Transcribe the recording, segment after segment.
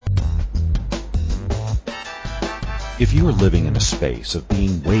If you are living in a space of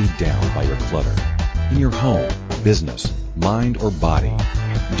being weighed down by your clutter, in your home, business, mind, or body,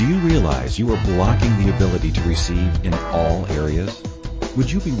 do you realize you are blocking the ability to receive in all areas? Would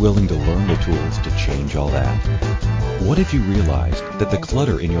you be willing to learn the tools to change all that? What if you realized that the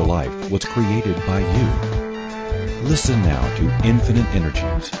clutter in your life was created by you? Listen now to Infinite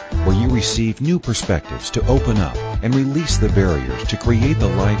Energies, where you receive new perspectives to open up and release the barriers to create the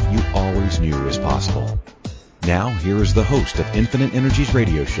life you always knew is possible. Now, here is the host of Infinite Energies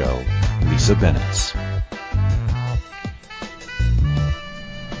radio show, Lisa Bennett.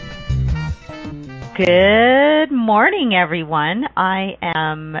 Good morning, everyone. I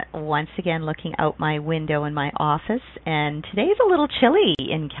am once again looking out my window in my office, and today's a little chilly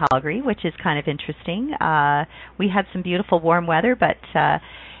in Calgary, which is kind of interesting. We had some beautiful warm weather, but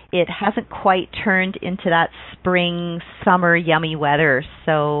it hasn't quite turned into that spring, summer, yummy weather.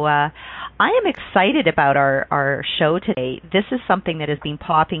 So I am excited about our show today. This is something that has been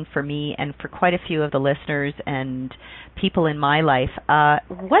popping for me and for quite a few of the listeners and people in my life.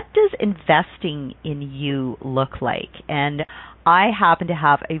 What does investing in you look like? And I happen to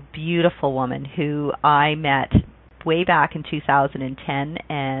have a beautiful woman who I met way back in 2010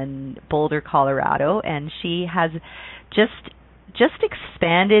 in Boulder, Colorado, and she has just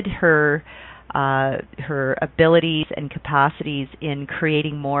expanded her abilities and capacities in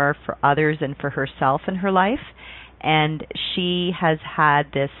creating more for others and for herself in her life. And she has had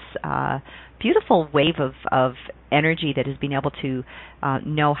this beautiful wave of energy that has been able to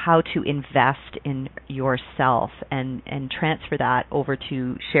know how to invest in yourself and transfer that over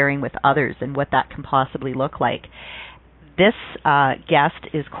to sharing with others and what that can possibly look like. This guest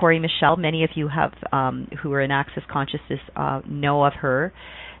is Corey Michelle. Many of you have who are in Access Consciousness know of her.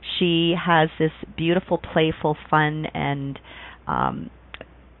 She has this beautiful, playful, fun, and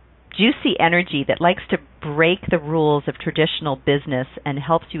juicy energy that likes to break the rules of traditional business and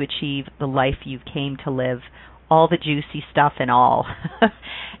helps you achieve the life you came to live, all the juicy stuff and all.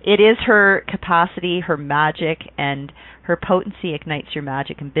 It is her capacity, her magic, and her potency ignites your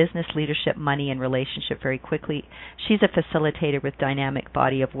magic in business, leadership, money, and relationship very quickly. She's a facilitator with dynamic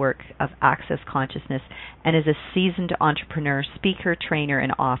body of work of Access Consciousness and is a seasoned entrepreneur, speaker, trainer,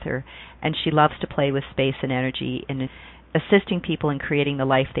 and author. And she loves to play with space and energy in assisting people in creating the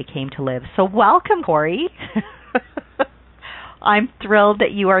life they came to live. So welcome, Corey. I'm thrilled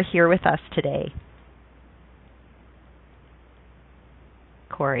that you are here with us today.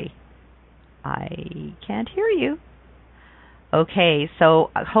 Corey, I can't hear you. Okay, so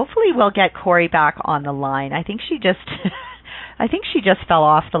hopefully we'll get Corey back on the line. I think she just fell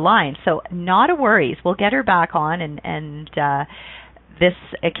off the line. So not a worries. We'll get her back on, and this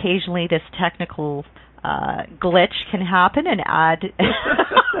technical glitch can happen and add.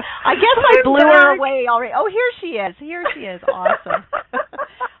 I guess I blew her away already. Oh, here she is. Awesome.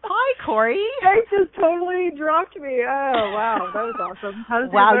 Hi, Corey. You just totally dropped me. Oh, wow. That was awesome. How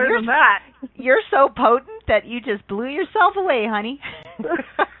did you learn from that? You're so potent that you just blew yourself away, honey. I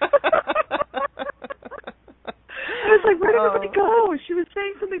was like, where did everybody go? She was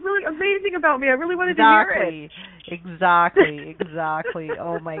saying something really amazing about me. I really wanted to hear it. Exactly.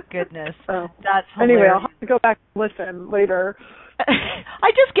 Oh, my goodness. That's hilarious. Anyway, I'll have to go back and listen later.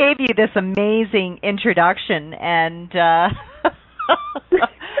 I just gave you this amazing introduction, and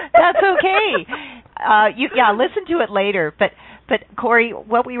that's okay. Listen to it later. But Corey,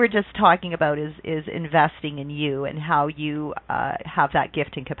 what we were just talking about is investing in you and how you have that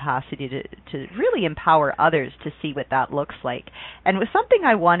gift and capacity to really empower others to see what that looks like. And with something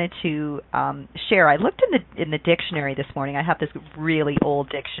I wanted to share, I looked in the dictionary this morning. I have this really old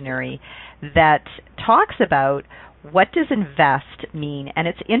dictionary that talks about what does invest mean. And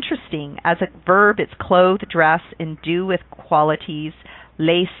it's interesting. As a verb, it's clothe, dress, endue with qualities,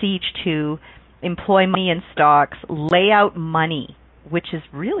 lay siege to, employ money in stocks, lay out money, which is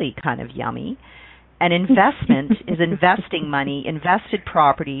really kind of yummy. An investment is investing money, invested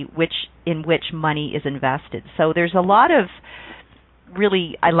property, in which money is invested. So there's a lot of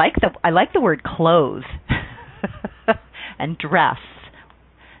really, I like the word clothe and dress.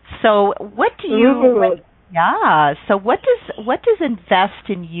 So what do you? So what does invest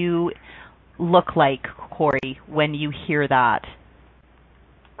in you look like, Corey, when you hear that?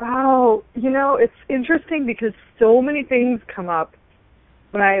 Oh, it's interesting because so many things come up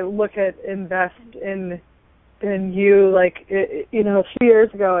when I look at invest in you. Like, a few years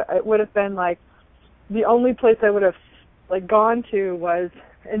ago, it would have been like the only place I would have gone to was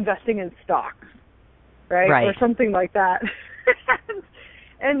investing in stocks, right? Or something like that.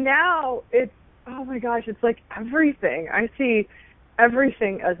 And now it's, oh my gosh, it's like everything. I see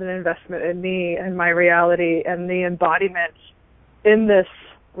everything as an investment in me and my reality and the embodiment in this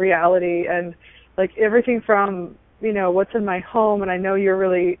reality, and like everything from, you know, what's in my home. And I know you're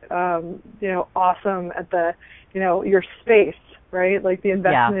really, you know, awesome at the, you know, your space, right? Like the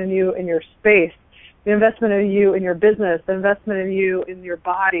investment in you in your space, the investment in you in your business, the investment in you in your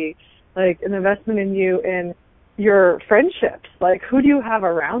body, like an investment in you in your friendships. Like, who do you have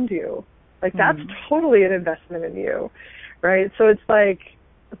around you? Like, that's totally an investment in you, right? So it's like,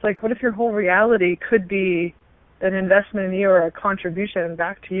 what if your whole reality could be an investment in you or a contribution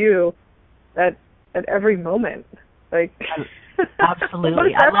back to you at every moment? Like,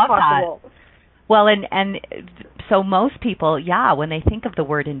 absolutely. I love possible? That. Well, and so most people, when they think of the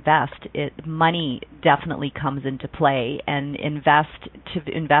word invest, money definitely comes into play, and invest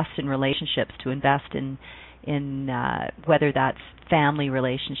in relationships, to invest in whether that's family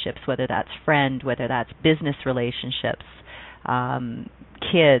relationships, whether that's friend, whether that's business relationships,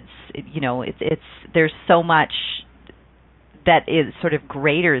 kids. You know, it's there's so much that is sort of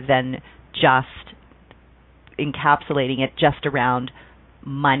greater than just encapsulating it just around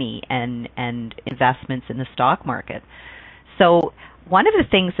money and investments in the stock market. So one of the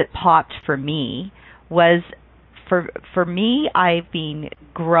things that popped for me was, for me, I've been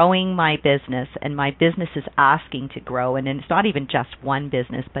growing my business, and my business is asking to grow, and it's not even just one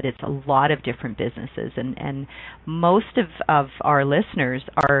business, but it's a lot of different businesses, and most of our listeners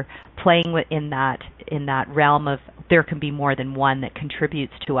are playing in that realm of there can be more than one that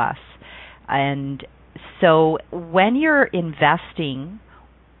contributes to us. And so when you're investing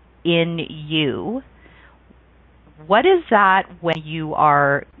in you, what is that when you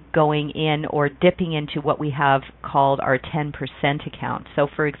are going in or dipping into what we have called our 10% account? So,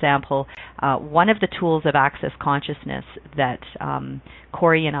 for example, one of the tools of Access Consciousness that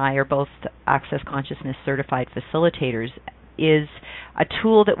Corey and I are both Access Consciousness certified facilitators is a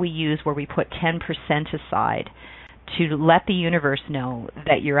tool that we use where we put 10% aside to let the universe know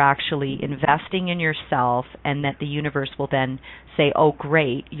that you're actually investing in yourself, and that the universe will then say, oh,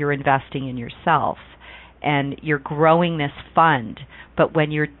 great, you're investing in yourself, and you're growing this fund. But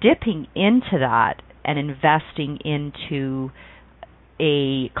when you're dipping into that and investing into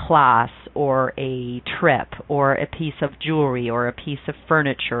a class or a trip or a piece of jewelry or a piece of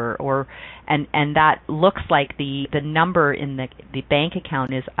furniture, and that looks like the number in the bank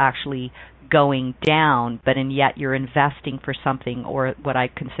account is actually going down, but and yet you're investing for something, or what I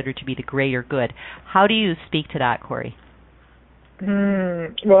consider to be the greater good. How do you speak to that, Corey?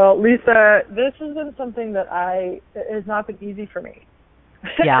 Well, Lisa, this has been something that it has not been easy for me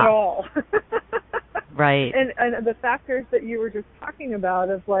at all. Right. And the factors that you were just talking about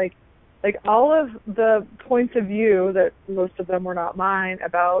of like all of the points of view, that most of them were not mine,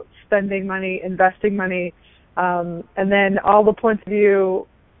 about spending money, investing money, and then all the points of view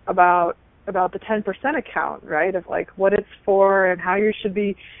about the 10% account, right, of like what it's for and how you should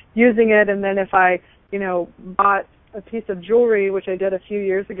be using it. And then if I, you know, bought a piece of jewelry, which I did a few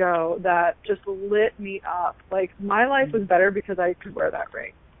years ago, that just lit me up. Like, my life was better because I could wear that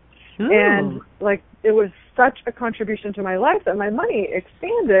ring. Ooh. And like, it was such a contribution to my life that my money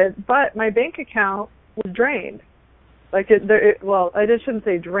expanded, but my bank account was drained. Like, well, I just shouldn't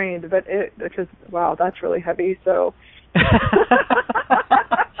say drained, but because, wow, that's really heavy. So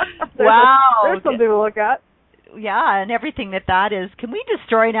there's something to look at. Yeah, and everything that is. Can we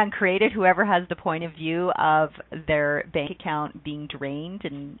destroy and uncreate it? Whoever has the point of view of their bank account being drained,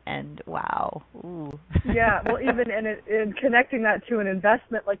 and wow. Ooh. Yeah, well, even in connecting that to an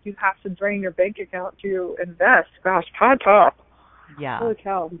investment, like you have to drain your bank account to invest. Gosh, pod pop. Yeah. Holy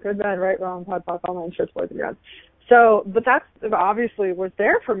cow. Good, bad, right, wrong, pod pop, all my shirts, boys and girls. So, but that's obviously was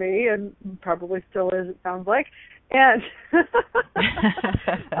there for me, and probably still is, it sounds like. And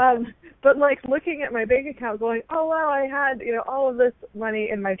but like looking at my bank account going, oh wow, I had, you know, all of this money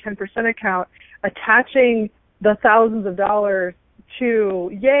in my 10% account, attaching the thousands of dollars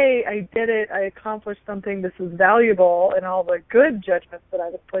to, yay, I did it, I accomplished something, this is valuable, and all the good judgments that I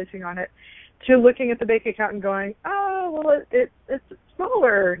was placing on it, to looking at the bank account and going, oh, well, it's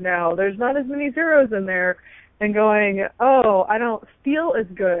smaller now, there's not as many zeros in there, and going, oh, I don't feel as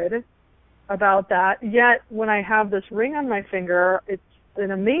good about that, yet when I have this ring on my finger, it's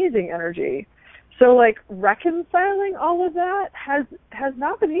an amazing energy. So like reconciling all of that has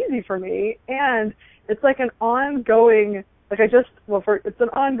not been easy for me, and it's like an ongoing, it's an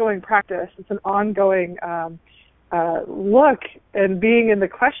ongoing practice, it's an ongoing look and being in the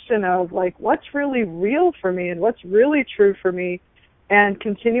question of like what's really real for me and what's really true for me, and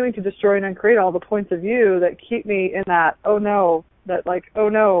continuing to destroy and uncreate all the points of view that keep me in that, oh no,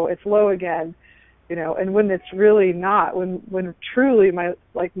 it's low again, and when it's really not, when truly my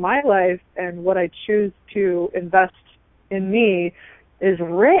life and what I choose to invest in me is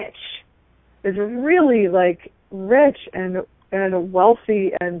really rich and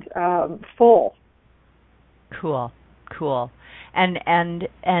wealthy and full. Cool. And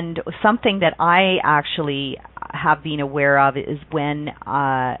something that I actually have been aware of is when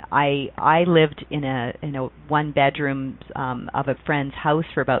I lived in a one bedroom of a friend's house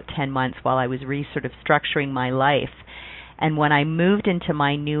for about 10 months while I was sort of structuring my life. And when I moved into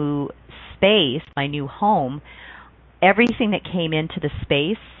my new space, my new home, everything that came into the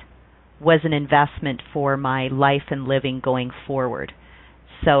space was an investment for my life and living going forward.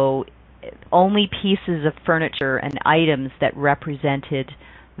 So only pieces of furniture and items that represented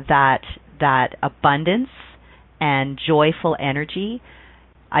that abundance and joyful energy.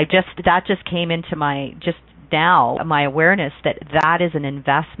 That just came into my awareness that is an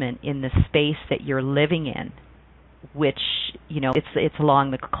investment in the space that you're living in, which it's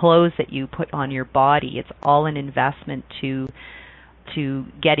along the clothes that you put on your body. It's all an investment to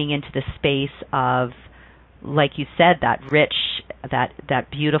getting into the space of, like you said, that rich, that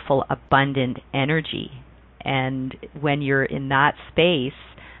beautiful, abundant energy. And when you're in that space,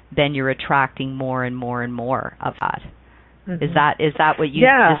 then you're attracting more and more and more of that. Mm-hmm. Is that what you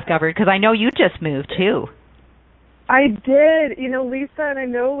discovered? Because I know you just moved too. I did. Lisa, and I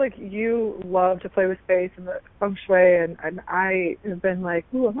know you love to play with space and the feng shui, and I have been I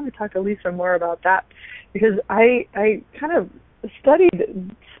want to talk to Lisa more about that, because I kind of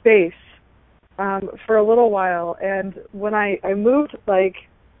studied space for a little while, and when I moved, I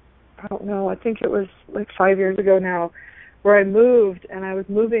don't know, I think it was 5 years ago now, where I moved, and I was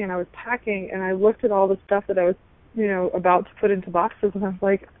moving and I was packing, and I looked at all the stuff that I was, about to put into boxes, and I was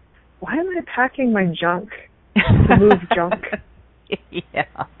like, why am I packing my junk to move junk? Yeah.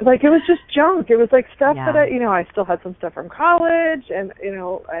 It was just junk. It was stuff that I still had some stuff from college, and,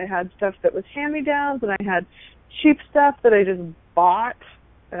 I had stuff that was hand-me-downs, and I had cheap stuff that I just bought,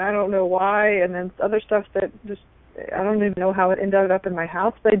 and I don't know why, and then other stuff that just, I don't even know how it ended up in my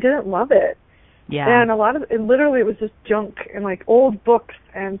house, but I didn't love it. Yeah. And a lot of it, literally, it was just junk and old books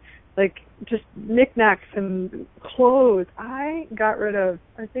and just knickknacks and clothes. I got rid of,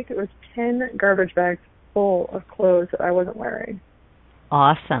 I think it was 10 garbage bags full of clothes that I wasn't wearing.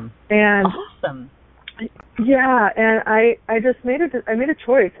 Awesome. Yeah, and I just made a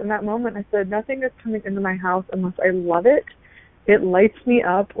choice in that moment. I said, nothing is coming into my house unless I love it. It lights me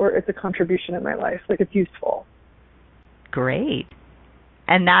up, or it's a contribution in my life. It's useful. Great.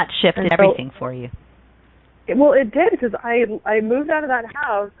 And that shifted everything for you. Well, it did, because I moved out of that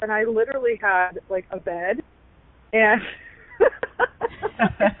house, and I literally had a bed and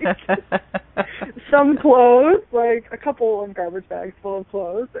some clothes, a couple of garbage bags full of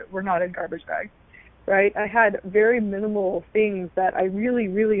clothes that were not in garbage bags. Right, I had very minimal things that I really,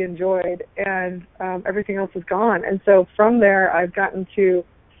 really enjoyed, and everything else was gone. And so from there, I've gotten to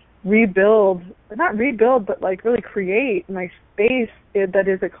not rebuild, but really create my space that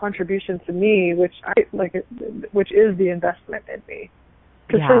is a contribution to me, which is the investment in me.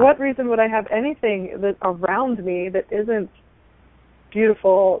 Because for what reason would I have anything that around me that isn't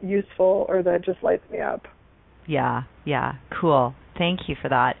beautiful, useful, or that just lights me up? Yeah, cool. Thank you for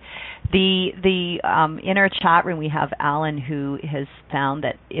that. In our chat room, we have Alan, who has found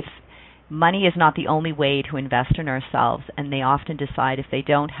that if money is not the only way to invest in ourselves, and they often decide if they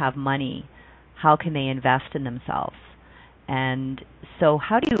don't have money, how can they invest in themselves? And so,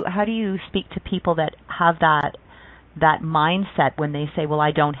 how do you speak to people that have that mindset when they say, "Well,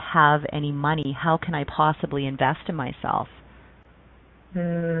 I don't have any money. How can I possibly invest in myself?"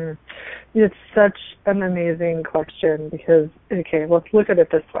 It's such an amazing question, because, okay, let's look at it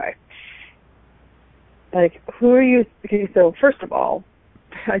this way. Who are you? Okay, so first of all,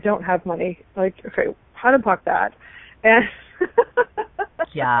 I don't have money. Okay, how to block that? And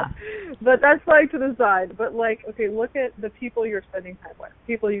yeah. But that's to the side. But okay, look at the people you're spending time with,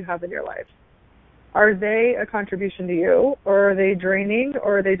 people you have in your life. Are they a contribution to you, or are they draining,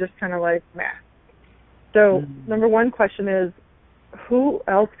 or are they just kind of meh? So number one question is, who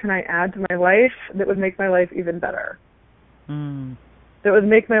else can I add to my life that would make my life even better? That would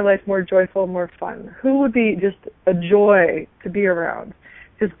make my life more joyful, more fun? Who would be just a joy to be around?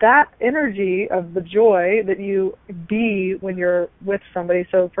 Because that energy of the joy that you be when you're with somebody.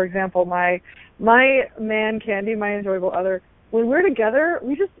 So, for example, my man Candy, my enjoyable other, when we're together,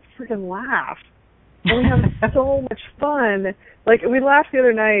 we just freaking laugh. And we have so much fun. We laughed the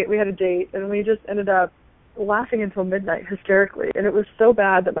other night. We had a date, and we just ended up laughing until midnight hysterically, and it was so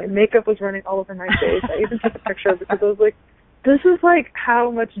bad that my makeup was running all over my face. I even took a picture because I was this is like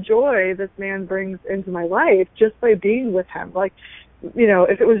how much joy this man brings into my life just by being with him. Like, you know,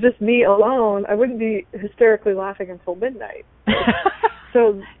 if it was just me alone, I wouldn't be hysterically laughing until midnight.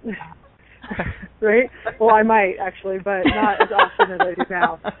 So, right? Well, I might actually, but not as often as I do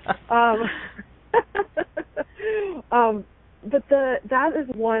now. But that is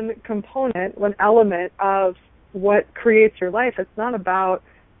one component, one element of what creates your life. It's not about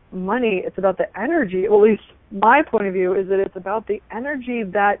money, it's about the energy. Well, at least my point of view is that it's about the energy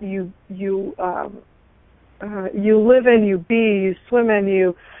that you live in, you be, you swim in,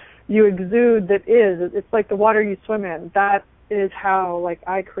 you exude. That is, it's like the water you swim in. That is how, like,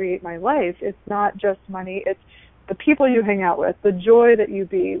 I create my life. It's not just money, it's the people you hang out with, the joy that you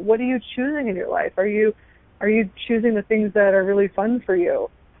be. What are you choosing in your life? Are you choosing the things that are really fun for you?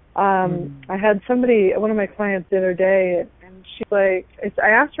 I had one of my clients the other day, and she's like, I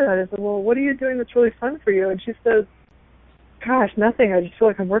asked her that. I said, well, what are you doing that's really fun for you? And she says, gosh, nothing. I just feel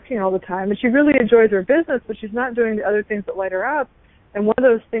like I'm working all the time. And she really enjoys her business, but she's not doing the other things that light her up. And one of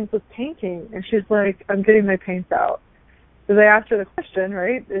those things was painting. And she's like, I'm getting my paints out. So I asked her the question,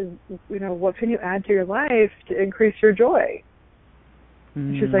 right, is, you know, what can you add to your life to increase your joy?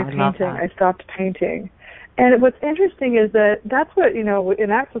 She's like, painting. I stopped painting. And what's interesting is that's what, you know,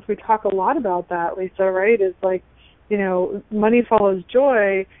 in Access we talk a lot about that, Lisa, right, is like, you know, money follows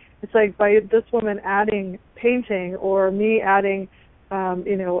joy. It's like by this woman adding painting, or me adding,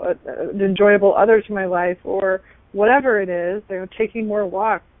 you know, an enjoyable other to my life, or whatever it is, you know, taking more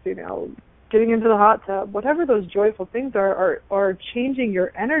walks, you know, getting into the hot tub, whatever those joyful things are changing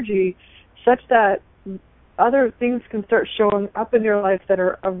your energy such that other things can start showing up in your life that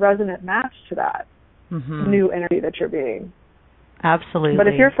are a resonant match to that new energy that you're being. Absolutely. But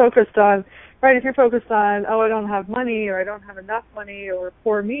if you're focused on, oh, I don't have money, or I don't have enough money, or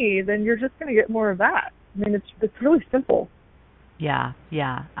poor me, then you're just going to get more of that. I mean, it's really simple. Yeah,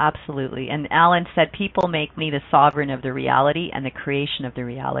 absolutely. And Alan said, people make me the sovereign of the reality and the creation of the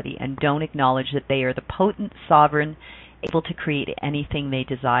reality, and don't acknowledge that they are the potent sovereign, able to create anything they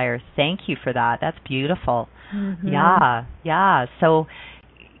desire. Thank you for that. That's beautiful. Yeah. So,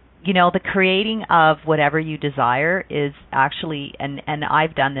 you know, the creating of whatever you desire is actually, and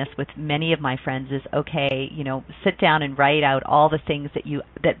I've done this with many of my friends, is okay, you know, sit down and write out all the things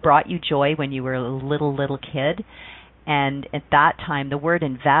that brought you joy when you were a little kid. And at that time, the word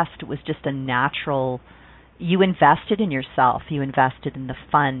invest was just a natural, you invested in yourself, you invested in the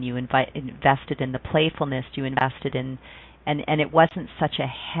fun, you invested in the playfulness, you invested in, and it wasn't such a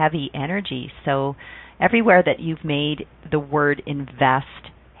heavy energy. So everywhere that you've made the word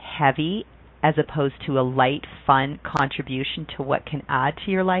invest heavy as opposed to a light, fun contribution to what can add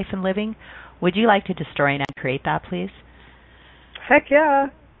to your life and living, would you like to destroy and uncreate that, please? Heck yeah.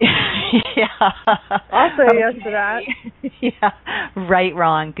 Yeah. I'll say yes to that. Yeah. Right,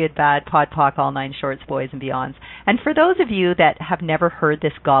 wrong, good, bad, pod, poc, all nine shorts, boys and beyonds. And for those of you that have never heard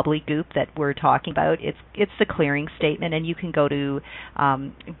this gobbledygook that we're talking about, it's the clearing statement, and you can go to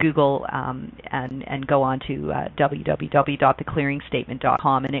Google and go on to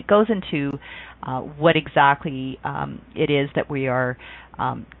www.theclearingstatement.com, and it goes into what exactly it is that we are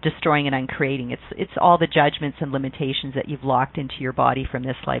destroying and uncreating. It's all the judgments and limitations that you've locked into your body from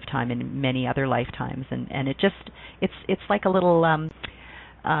this lifetime and many other lifetimes, and it's like a little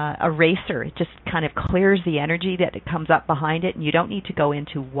eraser. It just kind of clears the energy that it comes up behind it, and you don't need to go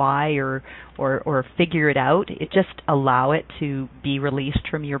into why or figure it out. It just allow it to be released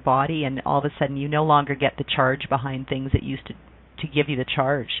from your body, and all of a sudden you no longer get the charge behind things that used to give you the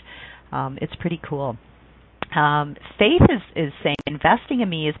charge. It's pretty cool. Faith is saying, investing in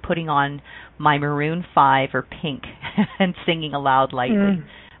me is putting on my Maroon 5 or Pink and singing aloud lightly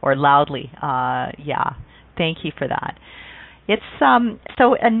or loudly. Yeah, thank you for that. It's so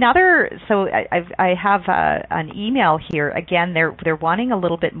I have an email here. Again, they're wanting a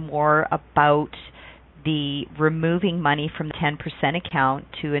little bit more about the removing money from the 10% account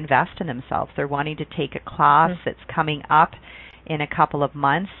to invest in themselves. They're wanting to take a class that's coming up in a couple of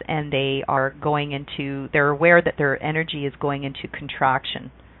months, and they're aware that their energy is going into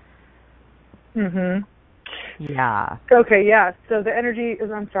contraction. Yeah. Okay, yeah. So the energy is,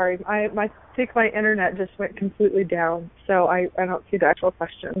 I'm sorry, my internet just went completely down, so I don't see the actual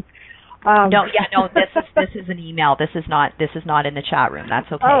question. No, this is an email. This is not in the chat room.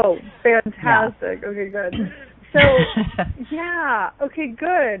 That's okay. Oh, fantastic. Yeah. Okay, good. So yeah, okay,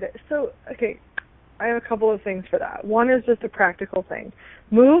 good. So okay, I have a couple of things for that. One is just a practical thing.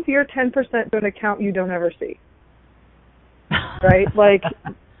 Move your 10% to an account you don't ever see. Right? Like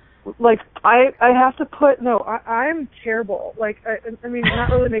I have to I'm terrible. Like, I mean,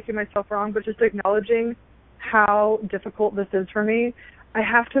 not really making myself wrong, but just acknowledging how difficult this is for me, I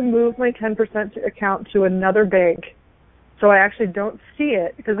have to move my 10% account to another bank, so I actually don't see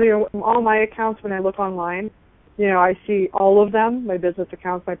it, because all my accounts, when I look online, I see all of them, my business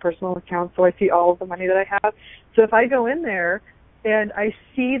accounts, my personal accounts, so I see all of the money that I have. So if I go in there and I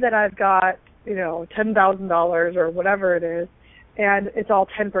see that I've got, $10,000 or whatever it is, and it's all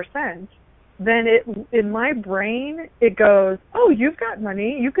 10%, then in my brain, it goes, oh, you've got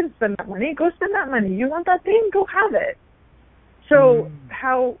money, you can spend that money, go spend that money. You want that thing, go have it. So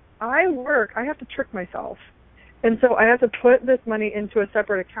how I work, I have to trick myself. And so I have to put this money into a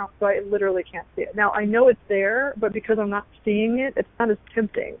separate account, so I literally can't see it. Now, I know it's there, but because I'm not seeing it, it's not as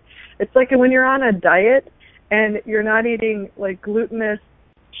tempting. It's like when you're on a diet and you're not eating like glutinous,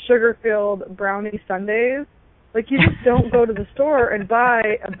 sugar-filled brownie sundaes. Like, you just don't go to the store and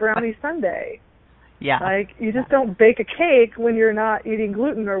buy a brownie sundae. Yeah. Like, you just don't bake a cake when you're not eating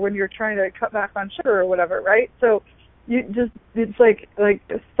gluten or when you're trying to cut back on sugar or whatever, right? So it's like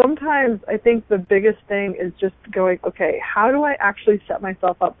sometimes I think the biggest thing is just going, okay, how do I actually set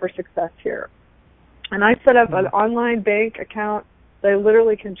myself up for success here? And I set up an online bank account that I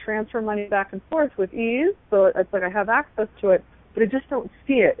literally can transfer money back and forth with ease. So it's like I have access to it, but I just don't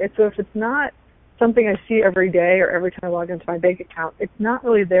see it. And so if it's not something I see every day or every time I log into my bank account, it's not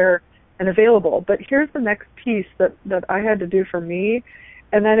really there and available. But here's the next piece that I had to do for me,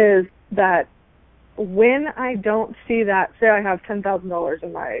 and that is that when I don't see that, say I have $10,000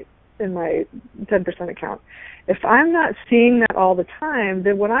 in my 10% account, if I'm not seeing that all the time,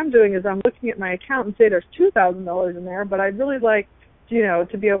 then what I'm doing is I'm looking at my account and say there's $2,000 in there, but I'd really like,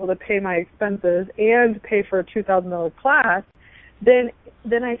 to be able to pay my expenses and pay for a $2,000 class. Then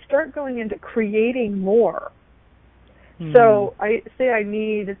I start going into creating more. So I say I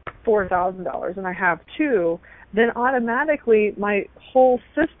need $4,000 and I have $2,000, then automatically my whole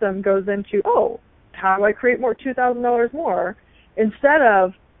system goes into, how do I create more $2,000 more? Instead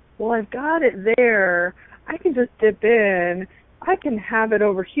of, well, I've got it there, I can just dip in, I can have it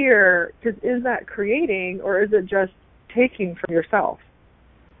over here, because is that creating or is it just taking from yourself?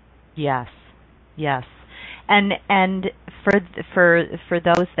 Yes. And for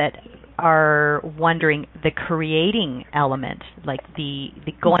those that are wondering, the creating element, like the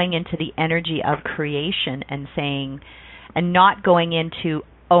going into the energy of creation and saying, and not going into,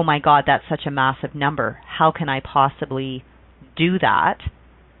 oh my God, that's such a massive number, how can I possibly do that?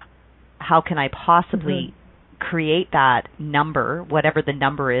 How can I possibly create that number, whatever the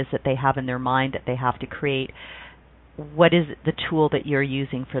number is that they have in their mind that they have to create? What is the tool that you're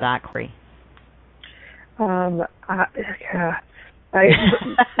using for that, Corey? It's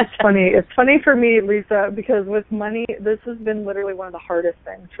funny. It's funny for me, Lisa, because with money, this has been literally one of the hardest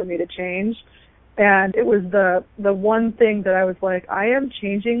things for me to change. And it was the one thing that I was like, I am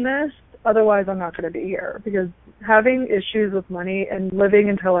changing this, otherwise I'm not going to be here. Because having issues with money and living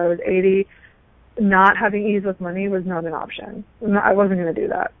until I was 80, not having ease with money was not an option. I wasn't going to do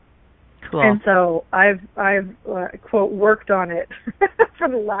that. Cool. And so I've quote, worked on it for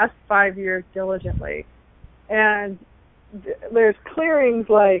the last 5 years diligently. And there's clearings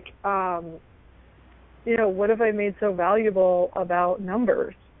like, what have I made so valuable about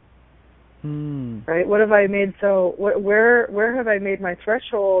numbers? Right? What have I made where have I made my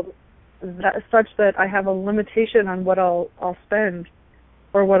threshold such that I have a limitation on what I'll spend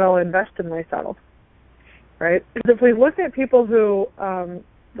or what I'll invest in myself? Right? Because if we look at people who are,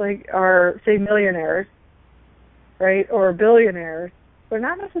 say, millionaires, right, or billionaires, they're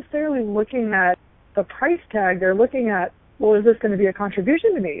not necessarily looking at the price tag. They're looking at, well, is this going to be a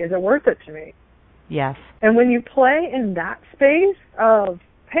contribution to me? Is it worth it to me? Yes. And when you play in that space of,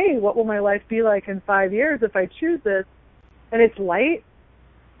 hey, what will my life be like in 5 years if I choose this, and it's light,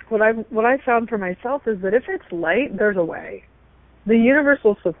 what I found for myself is that if it's light, there's a way. The universe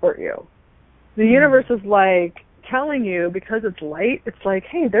will support you. The universe is like telling you, because it's light, it's like,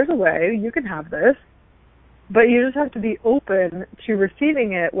 hey, there's a way, you can have this. But you just have to be open to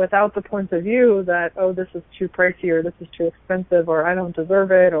receiving it without the point of view that, oh, this is too pricey or this is too expensive or I don't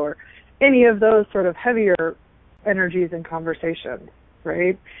deserve it or any of those sort of heavier energies in conversation,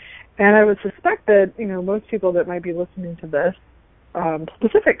 right? And I would suspect that, most people that might be listening to this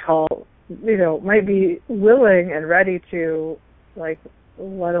specific call, might be willing and ready to, let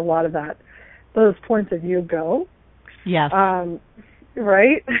a lot of those points of view go. Yes.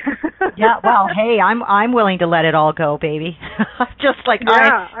 Right? Yeah. Well, hey, I'm willing to let it all go, baby. Just like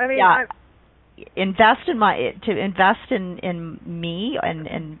invest in me,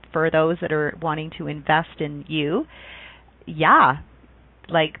 and for those that are wanting to invest in you,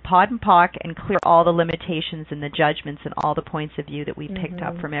 like Pod and Pock, and clear all the limitations and the judgments and all the points of view that we picked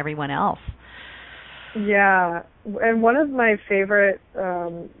up from everyone else. Yeah, and one of my favorite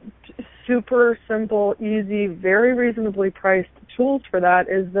super simple, easy, very reasonably priced tools for that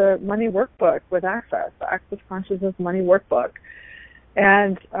is the Money Workbook with Access, the Access Consciousness Money Workbook.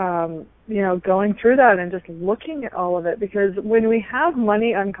 And, going through that and just looking at all of it, because when we have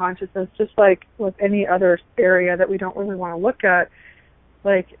money unconsciousness, just like with any other area that we don't really want to look at,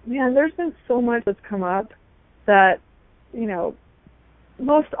 there's been so much that's come up that,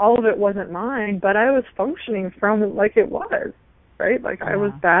 most all of it wasn't mine, but I was functioning from it like it was, right? I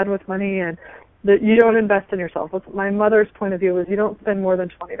was bad with money, and that you don't invest in yourself. My mother's point of view was you don't spend more than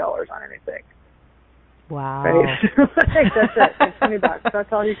 $20 on anything. Wow. Right? That's it. Like $20.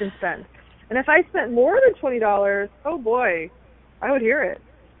 That's all you can spend. And if I spent more than $20, oh boy, I would hear it.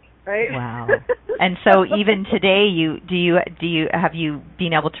 Right? Wow. And so even today, have you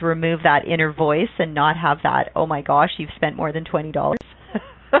been able to remove that inner voice and not have that, oh my gosh, you've spent more than $20?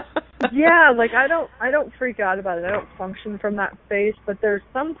 Yeah, I don't freak out about it. I don't function from that space, but there's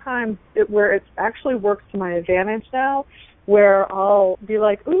sometimes where it actually works to my advantage now, where I'll be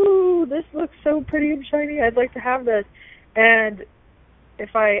like, ooh, this looks so pretty and shiny, I'd like to have this. And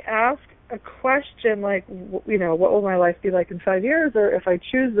if I ask a question like, what will my life be like in 5 years, or if I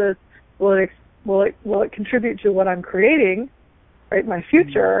choose this, will it contribute to what I'm creating, right, my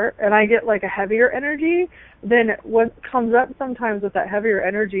future, and I get a heavier energy, then what comes up sometimes with that heavier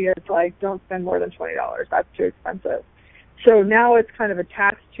energy is don't spend more than $20. That's too expensive. So now it's kind of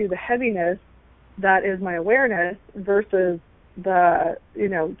attached to the heaviness that is my awareness versus the,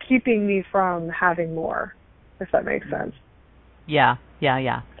 keeping me from having more, if that makes sense. Yeah. So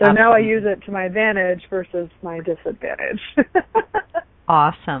absolutely. Now I use it to my advantage versus my disadvantage.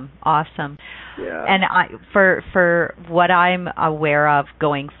 Awesome. Yeah. And for what I'm aware of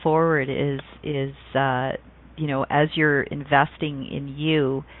going forward is as you're investing in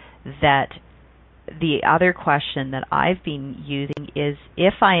you, that the other question that I've been using is,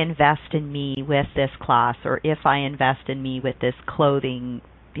 if I invest in me with this class, or if I invest in me with this clothing,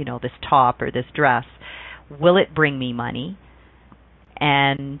 this top or this dress, will it bring me money?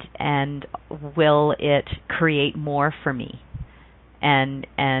 And will it create more for me? And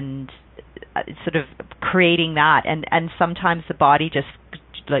sort of creating that, and sometimes the body just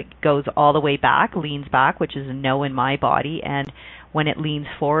goes all the way back, leans back, which is a no in my body, and when it leans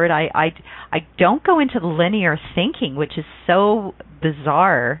forward, I don't go into the linear thinking, which is so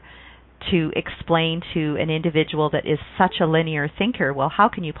bizarre to explain to an individual that is such a linear thinker. Well, how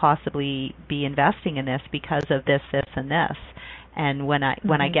can you possibly be investing in this because of this, and this? And when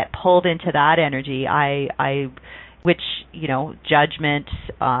I get pulled into that energy, I which judgment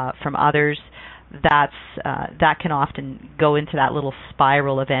from others, that can often go into that little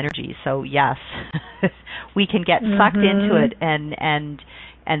spiral of energy. So yes, we can get sucked into it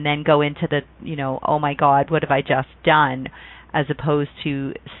and then go into the oh my God, what have I just done, as opposed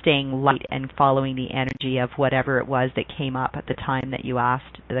to staying light and following the energy of whatever it was that came up at the time that you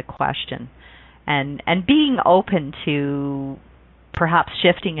asked the question, and being open to perhaps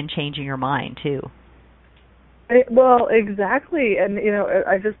shifting and changing your mind too. Well, exactly. And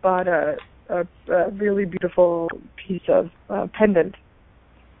I just bought a really beautiful piece of pendant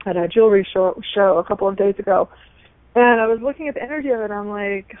at a jewelry show a couple of days ago, and I was looking at the energy of it, and I'm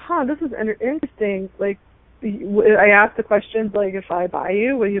like, this is interesting. I asked the questions if I buy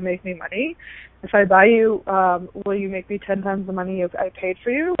you, will you make me money? If I buy you, will you make me 10 times the money I paid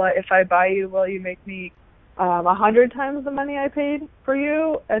for you? If I buy you, will you make me 100 times the money I paid for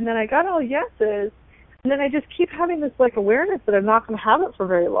you? And then I got all yeses, and then I just keep having this awareness that I'm not going to have it for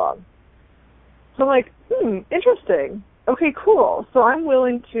very long. So I'm like, interesting. Okay, cool. So I'm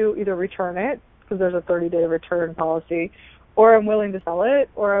willing to either return it, because there's a 30-day return policy, or I'm willing to sell it,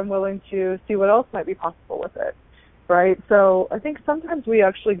 or I'm willing to see what else might be possible with it, right? So I think sometimes we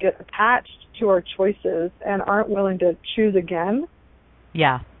actually get attached to our choices and aren't willing to choose again.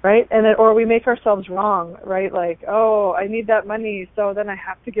 Yeah. Right? Or we make ourselves wrong, right? I need that money, so then I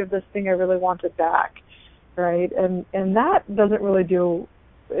have to give this thing I really wanted back, right? And that doesn't really do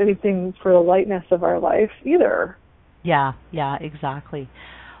anything for the lightness of our life either. Yeah, exactly.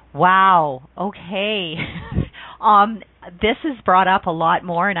 Wow. Okay. This has brought up a lot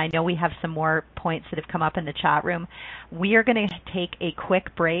more, and I know we have some more points that have come up in the chat room. We are going to take a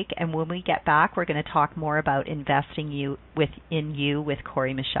quick break, and when we get back, we're going to talk more about investing in you with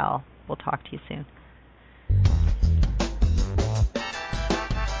Corey Michelle. We'll talk to you soon.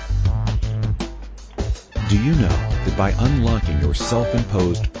 Do you know that by unlocking your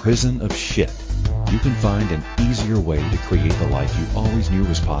self-imposed prison of shit, you can find an easier way to create the life you always knew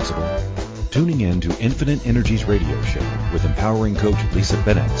was possible? Tuning in to Infinite Energies radio show with empowering coach Lisa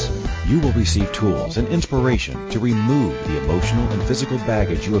Bennett, you will receive tools and inspiration to remove the emotional and physical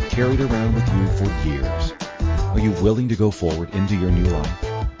baggage you have carried around with you for years. Are you willing to go forward into your new life?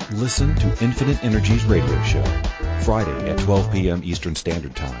 Listen to Infinite Energies radio show, Friday at 12 p.m. Eastern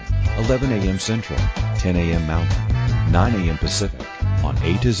Standard Time, 11 a.m. Central, 10 a.m. Mountain, 9 a.m. Pacific on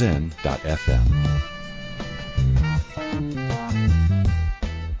A2Zen.fm.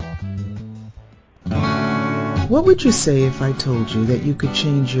 What would you say if I told you that you could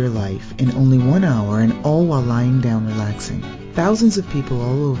change your life in only 1 hour and all while lying down relaxing? Thousands of people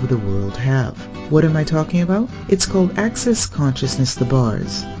all over the world have. What am I talking about? It's called Access Consciousness, the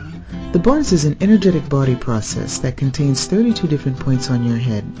bars. The bars is an energetic body process that contains 32 different points on your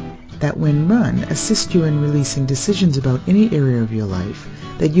head that when run assist you in releasing decisions about any area of your life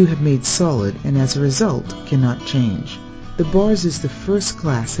that you have made solid and as a result cannot change. The bars is the first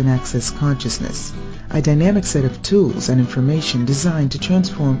class in Access Consciousness, a dynamic set of tools and information designed to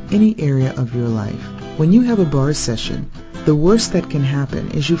transform any area of your life. When you have a bars session, the worst that can happen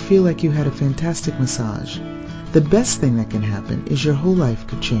is you feel like you had a fantastic massage. The best thing that can happen is your whole life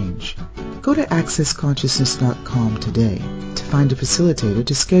could change. Go to accessconsciousness.com today to find a facilitator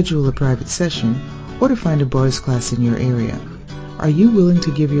to schedule a private session or to find a bars class in your area. Are you willing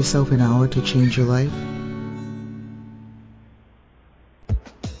to give yourself an hour to change your life?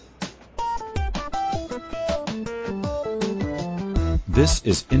 This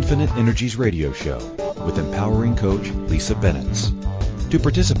is Infinite Energies radio show with empowering coach Lisa Bennett. To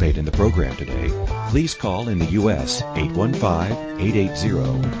participate in the program today, please call in the U.S.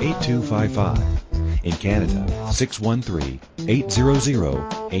 815-880-8255. In Canada,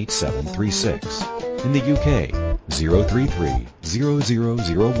 613-800-8736. In the UK,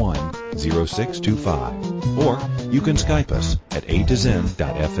 033-0001-0625. Or you can Skype us at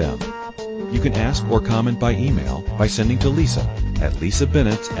A2Zen.fm. You can ask or comment by email by sending to Lisa at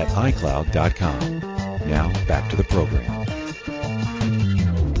lisabennett@icloud.com. Now, back to the program.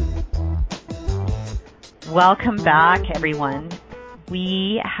 Welcome back, everyone.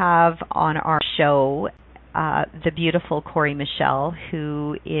 We have on our show the beautiful Corey Michelle,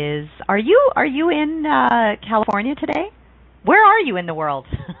 who is. Are you in California today? Where are you in the world?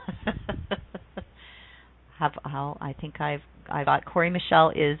 I think I've got Corey Michelle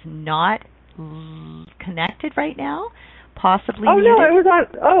is not connected right now. Possibly. Oh muted. no, I was on.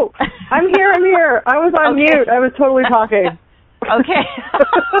 Oh, I'm here. I was on mute. I was totally talking. Okay.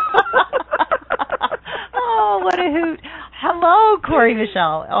 Oh, what a hoot. Hello, Corey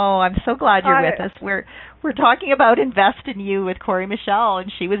Michelle. Oh, I'm so glad you're with us. We're talking about Invest in You with Corey Michelle,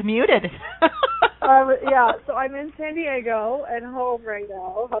 and she was muted. Yeah, so I'm in San Diego and home right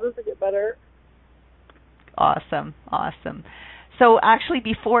now. How does it get better? Awesome. So actually,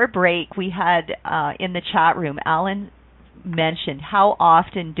 before break, we had in the chat room, Alan mentioned, how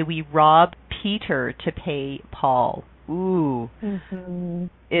often do we rob Peter to pay Paul? Ooh. Mm-hmm.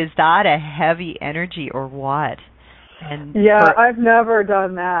 Is that a heavy energy or what? And yeah, I've never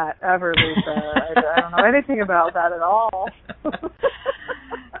done that ever, Lisa. I don't know anything about that at all.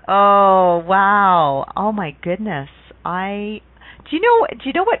 Oh, wow. Oh my goodness. Do you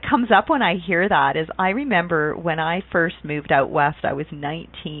know what comes up when I hear that is I remember when I first moved out west, I was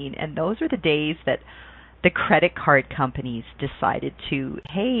 19, and those were the days that the credit card companies decided to,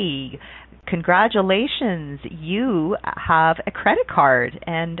 hey, congratulations, you have a credit card.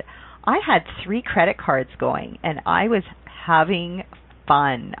 And I had 3 credit cards going, and I was having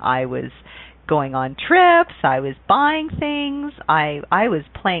fun. I was going on trips. I was buying things. I was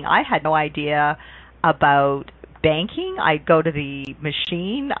playing. I had no idea about banking. I'd go to the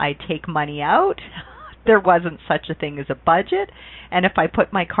machine. I'd take money out. There wasn't such a thing as a budget. And if I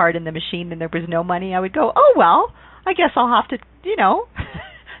put my card in the machine and there was no money, I would go, oh, well, I guess I'll have to,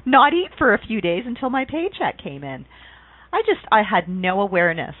 not eat for a few days until my paycheck came in. I had no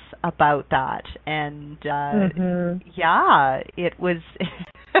awareness about that. And, yeah, it was,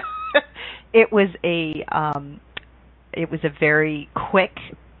 it was a very quick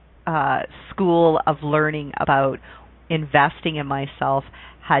school of learning about investing in myself.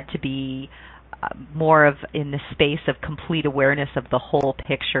 Had to be more of in the space of complete awareness of the whole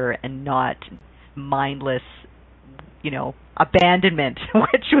picture and not mindless, abandonment,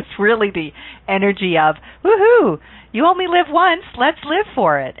 which was really the energy of, woohoo, you only live once, let's live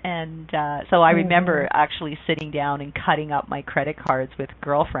for it. And so I remember actually sitting down and cutting up my credit cards with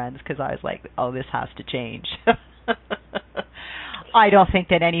girlfriends because I was like, oh, this has to change. I don't think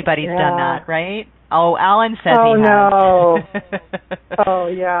that anybody's done that, right? Oh, Alan says he has. Oh, no. Oh,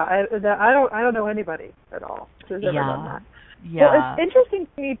 yeah. I don't know anybody at all who's ever done that. Yeah. Well, it's interesting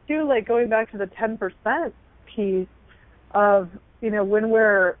to me too, like going back to the 10% piece of, when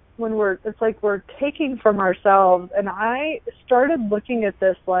we're it's like we're taking from ourselves, and I started looking at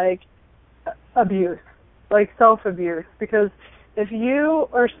this like abuse, like self-abuse, because if you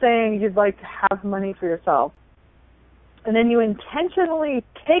are saying you'd like to have money for yourself, and then you intentionally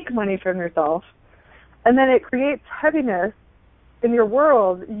take money from yourself, and then it creates heaviness in your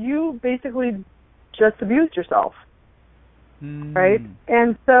world, you basically just abused yourself, right?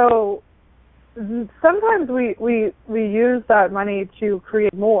 And so sometimes we use that money to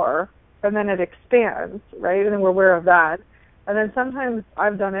create more, and then it expands, right? And then we're aware of that. And then sometimes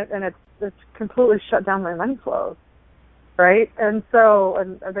I've done it, and it's completely shut down my money flow, right? And so,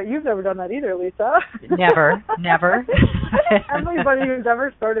 and I bet you've never done that either, Lisa. Never. Everybody who's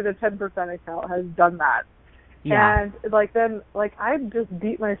ever started a 10% account has done that. Yeah. And then I just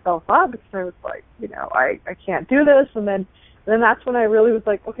beat myself up because I was like, I can't do this. And then that's when I really was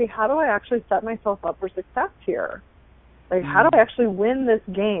like, okay, how do I actually set myself up for success here? Like, how do I actually win this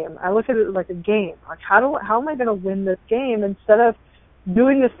game? I look at it like a game. Like, how am I going to win this game instead of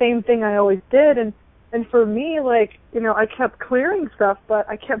doing the same thing I always did? And for me, like, I kept clearing stuff, but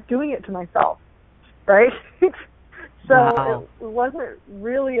I kept doing it to myself, right? So wow. It wasn't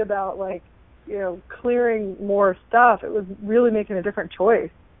really about like, clearing more stuff. It was really making a different choice.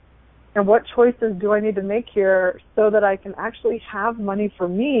 And what choices do I need to make here so that I can actually have money for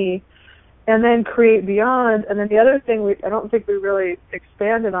me and then create beyond? And then the other thing I don't think we really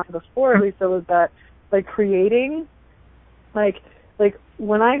expanded on before, Lisa, was that like creating, like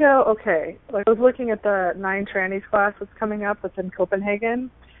when I go, okay, like I was looking at the 9 Trannies class that's coming up that's in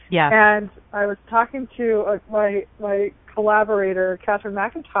Copenhagen. Yeah. And I was talking to my collaborator, Catherine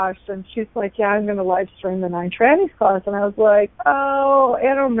McIntosh, and she's like, yeah, I'm going to live stream the 9 Trannies class. And I was like, oh,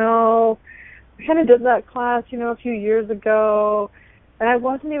 I don't know. I kind of did that class, a few years ago, and I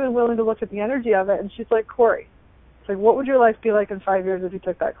wasn't even willing to look at the energy of it. And she's like, Corey, it's like, what would your life be like in 5 years if you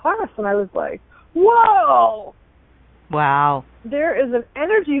took that class? And I was like, whoa. Wow. There is an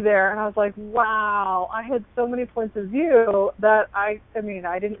energy there, and I was like, wow. I had so many points of view that I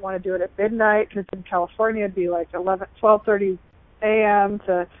didn't want to do it at midnight because in California it'd be like 12:30 a.m.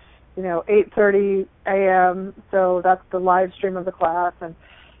 to, 8:30 a.m. So that's the live stream of the class and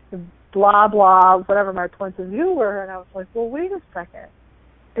blah, blah, whatever my points of view were. And I was like, well, wait a second.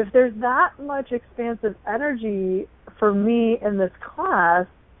 If there's that much expansive energy for me in this class,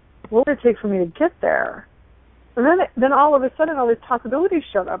 what would it take for me to get there? And then all of a sudden, all these possibilities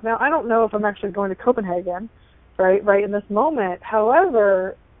showed up. Now, I don't know if I'm actually going to Copenhagen, right in this moment.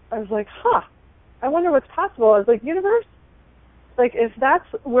 However, I was like, I wonder what's possible. I was like, universe, like if that's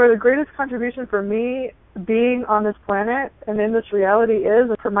where the greatest contribution for me being on this planet and in this reality is,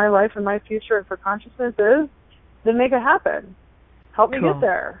 and for my life and my future and for consciousness is, then make it happen. Help me get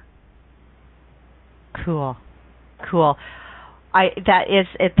there. Cool.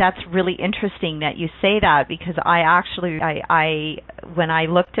 That's really interesting that you say that, because I when I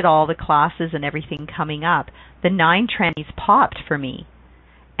looked at all the classes and everything coming up, the 9 Trannies popped for me.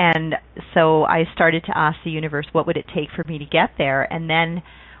 And so I started to ask the universe, what would it take for me to get there? And then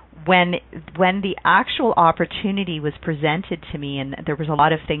when the actual opportunity was presented to me and there was a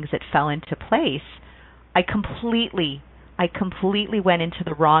lot of things that fell into place, I completely went into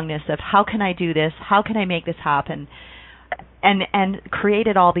the wrongness of how can I do this? How can I make this happen? And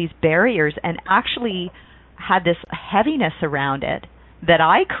created all these barriers and actually had this heaviness around it that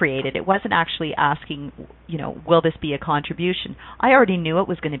I created. It wasn't actually asking, will this be a contribution? I already knew it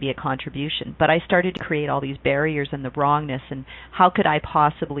was going to be a contribution, but I started to create all these barriers and the wrongness and how could I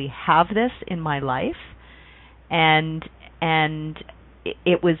possibly have this in my life? And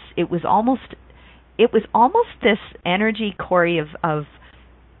it was almost this energy, Corey, of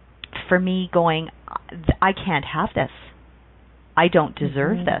for me going, I can't have this. I don't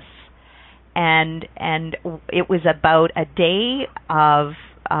deserve this. And it was about a day of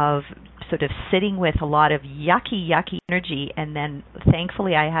sort of sitting with a lot of yucky energy, and then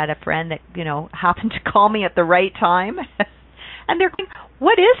thankfully I had a friend that, happened to call me at the right time. And they're going,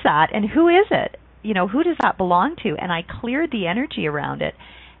 what is that? And who is it? Who does that belong to? And I cleared the energy around it.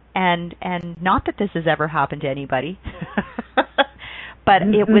 And not that this has ever happened to anybody. But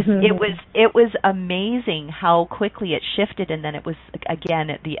it was amazing how quickly it shifted, and then it was again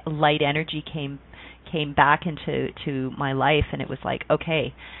the light energy came back into my life, and it was like,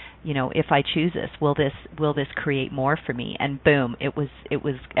 okay, if I choose this, will this create more for me? And boom, it was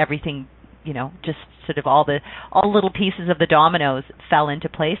everything, just sort of all little pieces of the dominoes fell into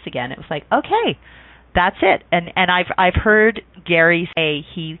place again. It was like, okay, That's it. And I've heard Gary say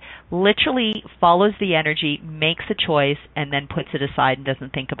he literally follows the energy, makes a choice, and then puts it aside and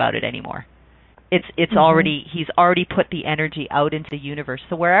doesn't think about it anymore. It's already, he's already put the energy out into the universe.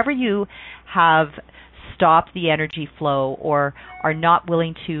 So wherever you have stopped the energy flow or are not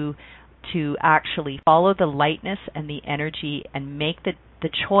willing to actually follow the lightness and the energy and make the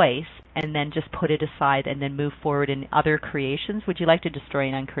choice and then just put it aside and then move forward in other creations, would you like to destroy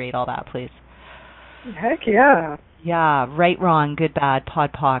and uncreate all that, please? Heck yeah. Yeah, right, wrong, good, bad,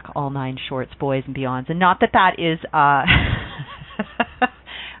 pod, poc, all 9 shorts, boys and beyonds. And not that is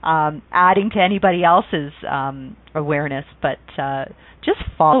adding to anybody else's awareness, but just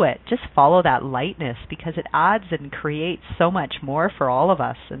follow it. Just follow that lightness, because it adds and creates so much more for all of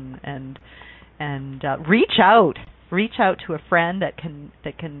us. And reach out to a friend that can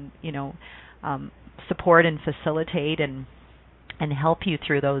support and facilitate and help you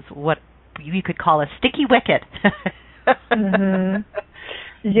through those, what you could call a sticky wicket.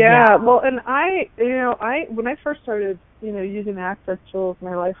 Yeah, well, and I when I first started, using Access tools,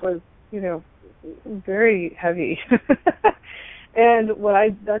 my life was, very heavy. And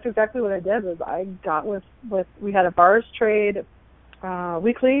that's exactly what I did. Was I got with we had a bars trade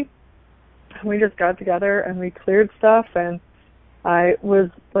weekly, and we just got together and we cleared stuff, and I was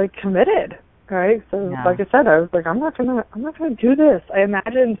like committed, right? So like I said, I was like, I'm not gonna do this. I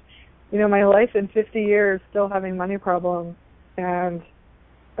imagined, my life in 50 years still having money problems, and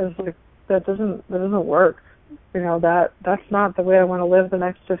I was like, that doesn't work. That's not the way I want to live the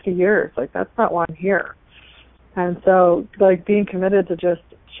next 50 years. Like, that's not why I'm here. And so, like, being committed to just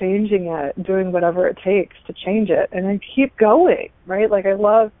changing it, doing whatever it takes to change it, and then keep going, right? Like, I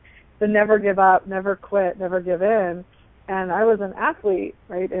love the never give up, never quit, never give in. And I was an athlete,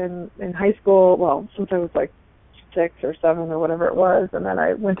 right, in high school, well, since I was like 6 or 7 or whatever it was, and then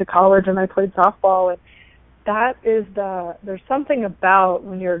I went to college and I played softball. And that is there's something about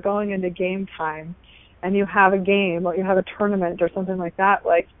when you're going into game time and you have a game or you have a tournament or something like that,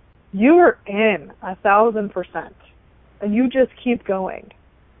 like, you are in 1,000%, and you just keep going,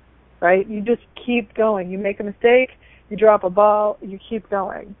 right? You just keep going. You make a mistake, you drop a ball, you keep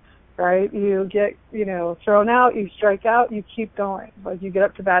going, right? You get, thrown out, you strike out, you keep going. Like, you get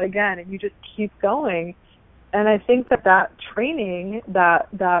up to bat again, and you just keep going. And I think that training, that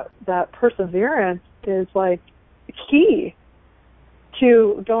perseverance is, like, key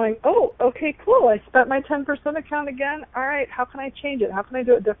to going, oh, okay, cool, I spent my 10% account again. All right, how can I change it? How can I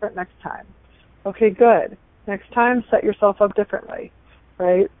do it different next time? Okay, good. Next time, set yourself up differently,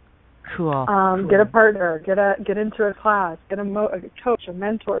 right? Cool. Get a partner, get into a class, get a coach, a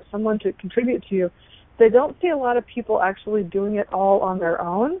mentor, someone to contribute to you. They don't see a lot of people actually doing it all on their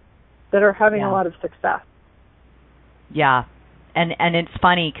own that are having a lot of success. Yeah, and it's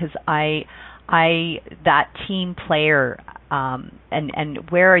funny because I that team player, and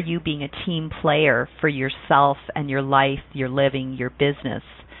where are you being a team player for yourself and your life, your living, your business,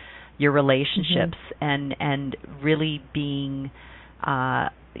 your relationships, and really being,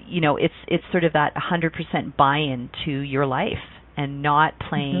 it's sort of that 100% buy-in to your life and not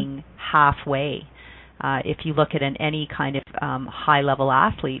playing halfway. If you look at any kind of high-level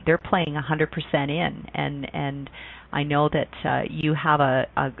athlete, they're playing 100% in, and I know that you have a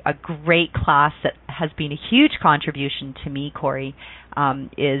great class that has been a huge contribution to me, Corey,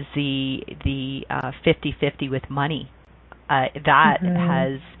 is the 50-50 with money. That's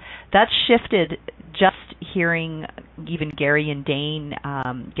shifted just hearing even Gary and Dane,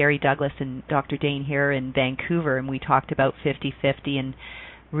 Gary Douglas and Dr. Dane here in Vancouver, and we talked about 50-50 and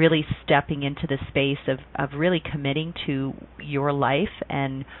really stepping into the space of really committing to your life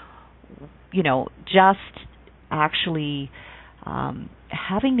and, just actually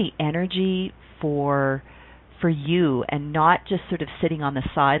having the energy for you and not just sort of sitting on the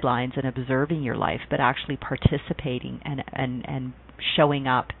sidelines and observing your life, but actually participating and showing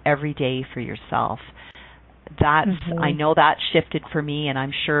up every day for yourself. That's I know that shifted for me, and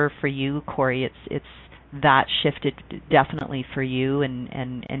I'm sure for you, Corey, it's that shifted definitely for you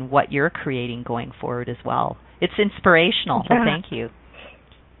and what you're creating going forward as well. It's inspirational, so thank you.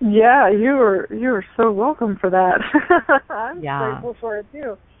 Yeah, you were so welcome for that. I'm grateful for it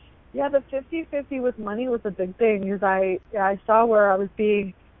too. Yeah, the 50-50 with money was a big thing because I saw where I was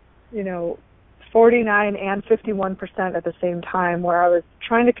being, 49 and 51% at the same time, where I was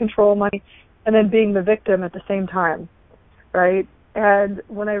trying to control money and then being the victim at the same time, right? And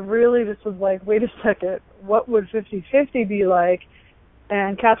when I really just was like, wait a second, what would 50-50 be like?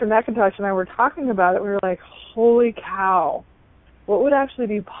 And Catherine McIntosh and I were talking about it. We were like, holy cow, what would actually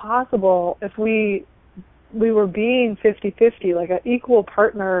be possible if we were being 50-50, like an equal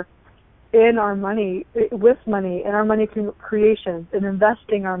partner in our money, with money, in our money creations, in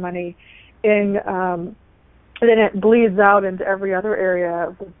investing our money, in and then it bleeds out into every other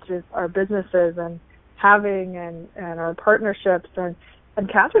area, which is our businesses and having and our partnerships. And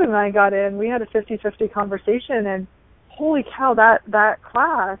Catherine and I got in, we had a 50-50 conversation, and holy cow, that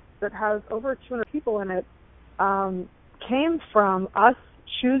class that has over 200 people in it came from us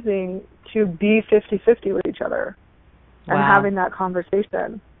choosing to be 50-50 with each other and having that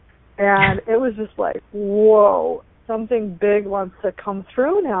conversation. And it was just like, whoa, something big wants to come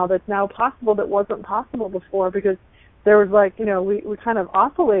through now that's now possible that wasn't possible before, because there was like, we kind of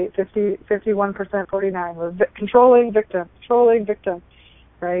oscillate 51%, 49. We're controlling victim,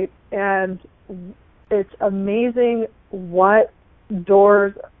 right? And it's amazing what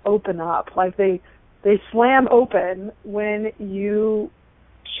doors open up. Like they slam open when you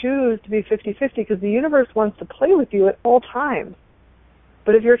choose to be 50-50, because the universe wants to play with you at all times.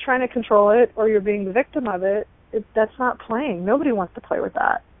 But if you're trying to control it or you're being the victim of it, that's not playing. Nobody wants to play with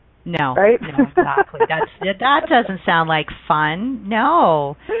that. No, right? No, exactly. That doesn't sound like fun.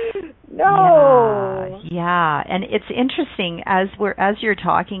 No. Yeah. And it's interesting as you're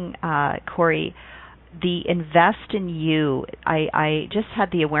talking, Corey, the invest in you. I just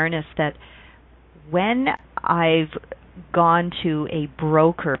had the awareness that when I've gone to a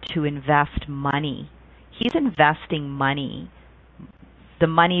broker to invest money, he's investing money. The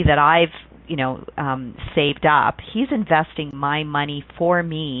money that I've saved up, he's investing my money for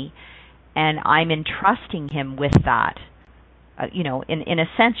me, and I'm entrusting him with that. In a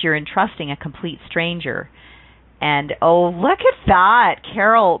sense, you're entrusting a complete stranger. And oh, look at that!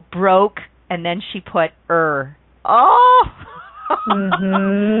 Carol broke, and then she put Oh,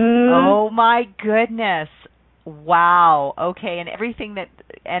 oh my goodness! Wow. Okay, and everything that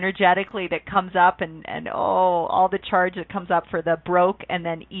energetically that comes up, and all the charge that comes up for the broke and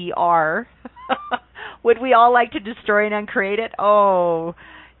then ER. Would we all like to destroy and uncreate it? Oh,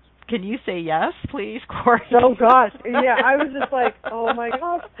 can you say yes, please, Corey? Oh gosh, yeah. I was just like, oh my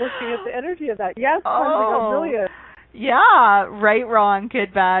gosh, looking at the energy of that. Yes, brilliant. Yeah, right, wrong,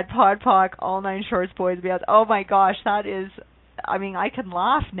 good, bad, pod, poc, all nine shorts, boys, beyonds. Oh my gosh, that is. I mean, I can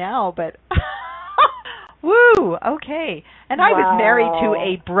laugh now, but. Woo! Okay. And I was married to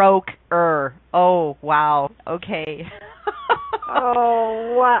a broker. Oh, wow. Okay.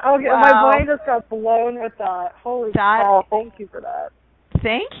 Oh, wow. Okay, my mind just got blown with that. Holy cow. Thank you for that.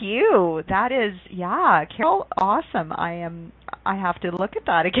 Thank you. That is, Carol, awesome. I have to look at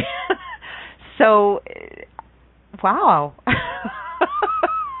that again. So, wow.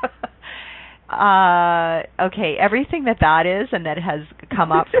 Okay, everything that is and that has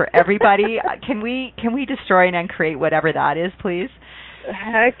come up for everybody, can we destroy and uncreate whatever that is, please?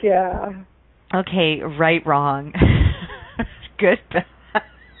 Heck yeah. Okay, right, wrong. Good.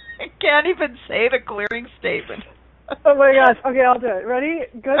 I can't even say the clearing statement. Oh my gosh. Okay, I'll do it. Ready?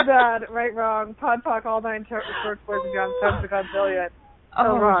 Good, bad, right, wrong, pod, poc, all nine shorts, boys, and beyond, times a godzillion.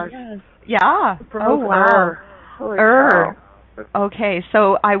 Oh, gosh. Yes. Yeah. Oh, wow. Holy cow. Okay,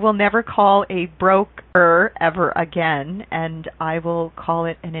 so I will never call a broker ever again, and I will call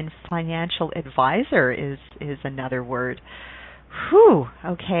it an financial advisor is another word. Whew.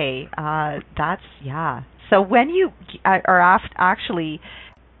 Okay. That's So when you are actually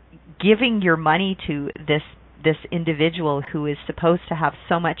giving your money to this individual who is supposed to have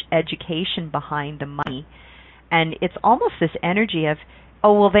so much education behind the money, and it's almost this energy of,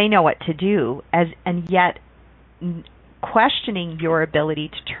 oh well, they know what to do, and yet questioning your ability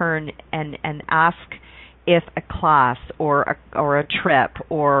to turn and ask if a class or a trip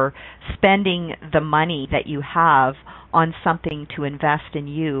or spending the money that you have on something to invest in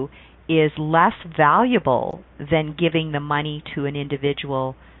you is less valuable than giving the money to an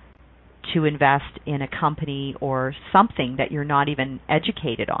individual to invest in a company or something that you're not even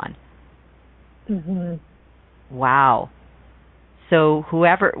educated on. Mm-hmm. Wow. So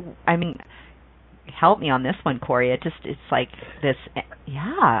help me on this one, Corey. It's like this,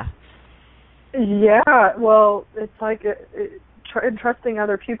 Yeah, well, it's like entrusting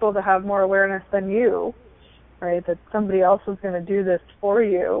other people to have more awareness than you, right? That somebody else is going to do this for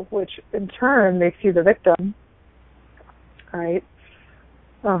you, which in turn makes you the victim, right?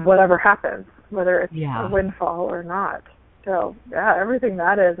 Of whatever happens, whether it's a windfall or not. So, everything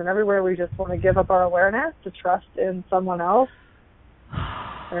that is, and everywhere we just want to give up our awareness to trust in someone else,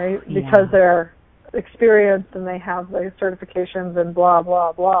 right? Because they're experienced and they have the certifications and blah,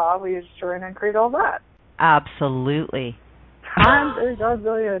 blah, blah. We just try and create all that. Absolutely. Times a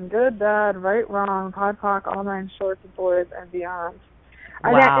gazillion, good, bad, right, wrong, pod, poc, all nine shorts and boys and beyond.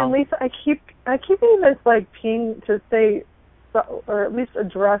 Wow. And Lisa, I keep getting this like ping to say or at least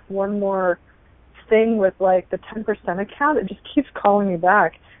address one more thing with like the 10% account. It just keeps calling me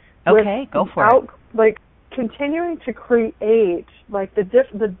back. Okay, go for it. Like continuing to create, like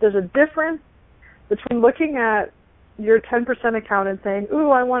there's a difference between looking at your 10% account and saying, ooh,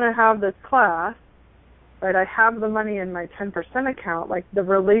 I want to have this class, right? I have the money in my 10% account. Like the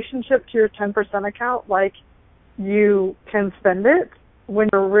relationship to your 10% account, like you can spend it when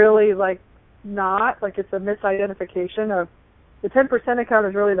you're really like not, like it's a misidentification of the 10% account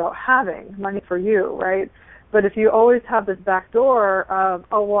is really about having money for you, right? But if you always have this back door of,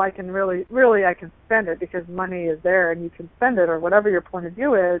 oh, well, I can really I can spend it because money is there and you can spend it, or whatever your point of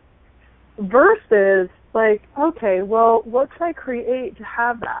view is, versus like, okay, well, what could I create to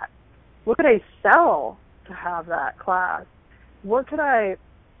have that? What could I sell to have that class? What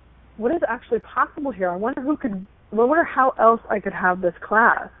is actually possible here? I wonder how else I could have this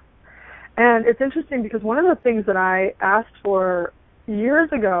class. And it's interesting because one of the things that I asked for years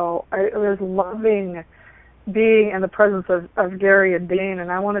ago, I was loving being in the presence of Gary and Dane,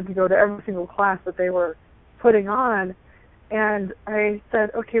 and I wanted to go to every single class that they were putting on. And I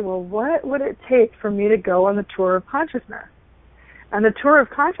said, okay, well, what would it take for me to go on the tour of consciousness? And the tour of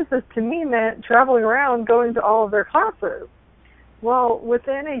consciousness to me meant traveling around, going to all of their classes. Well,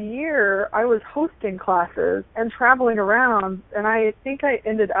 within a year, I was hosting classes and traveling around, and I think I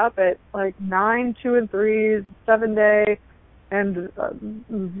ended up at like 9 2 and 3s, 7-day, and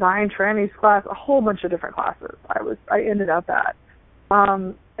 9 trannies class, a whole bunch of different classes I ended up at.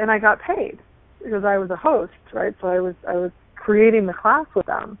 And I got paid because I was a host, right? So I was creating the class with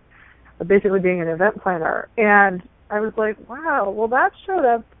them, basically being an event planner. And I was like, wow, well, that showed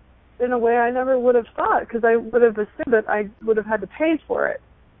up in a way I never would have thought, because I would have assumed that I would have had to pay for it,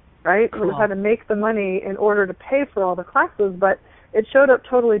 right? Cool. Would have had to make the money in order to pay for all the classes, but it showed up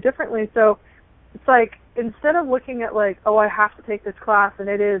totally differently. So it's like, instead of looking at like, oh, I have to take this class and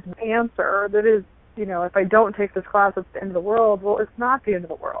it is the answer, that is, you know, if I don't take this class, it's the end of the world. Well, it's not the end of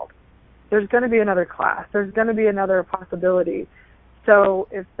the world. There's going to be another class. There's going to be another possibility. So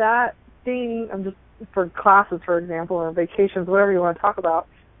if that thing, I'm just, for classes, for example, or vacations, whatever you want to talk about,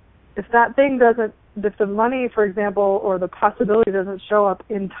 if that thing doesn't, if the money, for example, or the possibility doesn't show up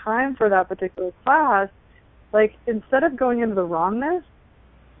in time for that particular class, like instead of going into the wrongness,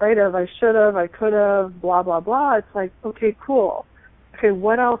 right, of I should have, I could have, blah, blah, blah, it's like, okay, cool. Okay,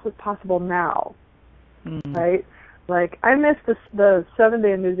 what else is possible now, right? Like I missed the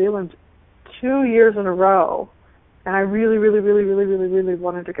 7-day in New Zealand 2 years in a row, and I really, really, really, really, really, really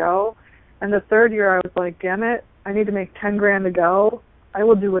wanted to go. And the third year I was like, damn it, I need to make $10,000 to go. I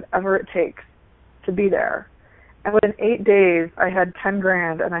will do whatever it takes to be there. And within 8 days, I had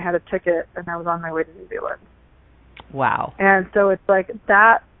 $10,000 and I had a ticket and I was on my way to New Zealand. Wow. And so it's like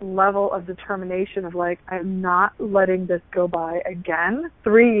that level of determination of like, I'm not letting this go by again.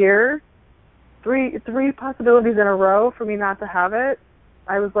 3 years, three possibilities in a row for me not to have it.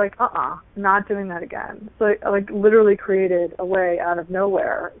 I was like, not doing that again. So I like literally created a way out of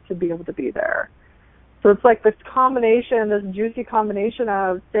nowhere to be able to be there. So it's like this combination, this juicy combination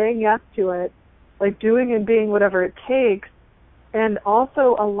of saying yes to it, like doing and being whatever it takes, and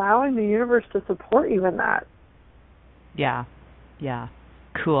also allowing the universe to support you in that. Yeah.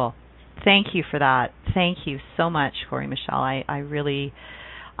 Cool. Thank you for that. Thank you so much, Corey Michelle.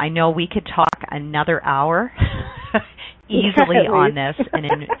 I know we could talk another hour easily on this,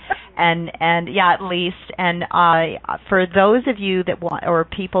 and yeah, at least. And for those of you that want, or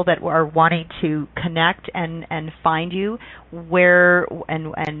people that are wanting to connect and find you, where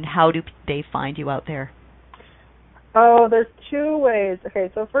and how do they find you out there? Oh, there's 2 ways. Okay,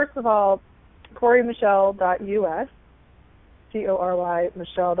 so first of all, CoreyMichelle.us,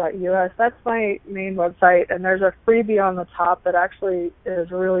 CoryMichelle.us. That's my main website, and there's a freebie on the top that actually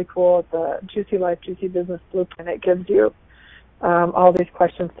is really cool. It's a Juicy Life, Juicy Business Blueprint. It gives you all these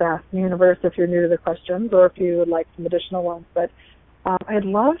questions to ask the universe if you're new to the questions, or if you would like some additional ones. But I'd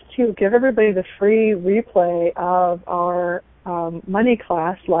love to give everybody the free replay of our money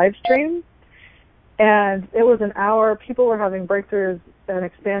class live stream. And it was an hour. People were having breakthroughs and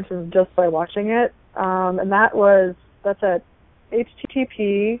expansions just by watching it. And that's at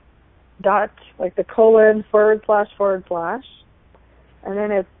http like the : / and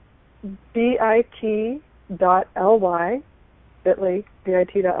then it's bit.ly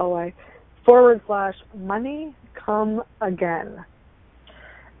 / money come again.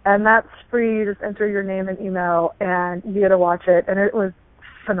 And that's free. You just enter your name and email and you get to watch it. And it was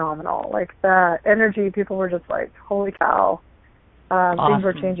phenomenal. Like that energy, people were just like, holy cow. Awesome. Things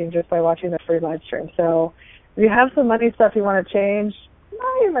were changing just by watching the free live stream. So if you have some money stuff you want to change,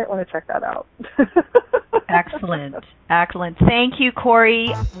 you might want to check that out. Excellent. Excellent. Thank you,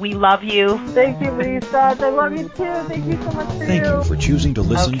 Corey. We love you. Thank you, Lisa. I love you too. Thank you so much for Thank you for choosing to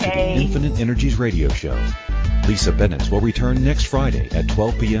listen to the Infinite Energies radio show. Lisa Bennett will return next Friday at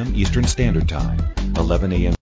 12 p.m. Eastern Standard Time, 11 a.m.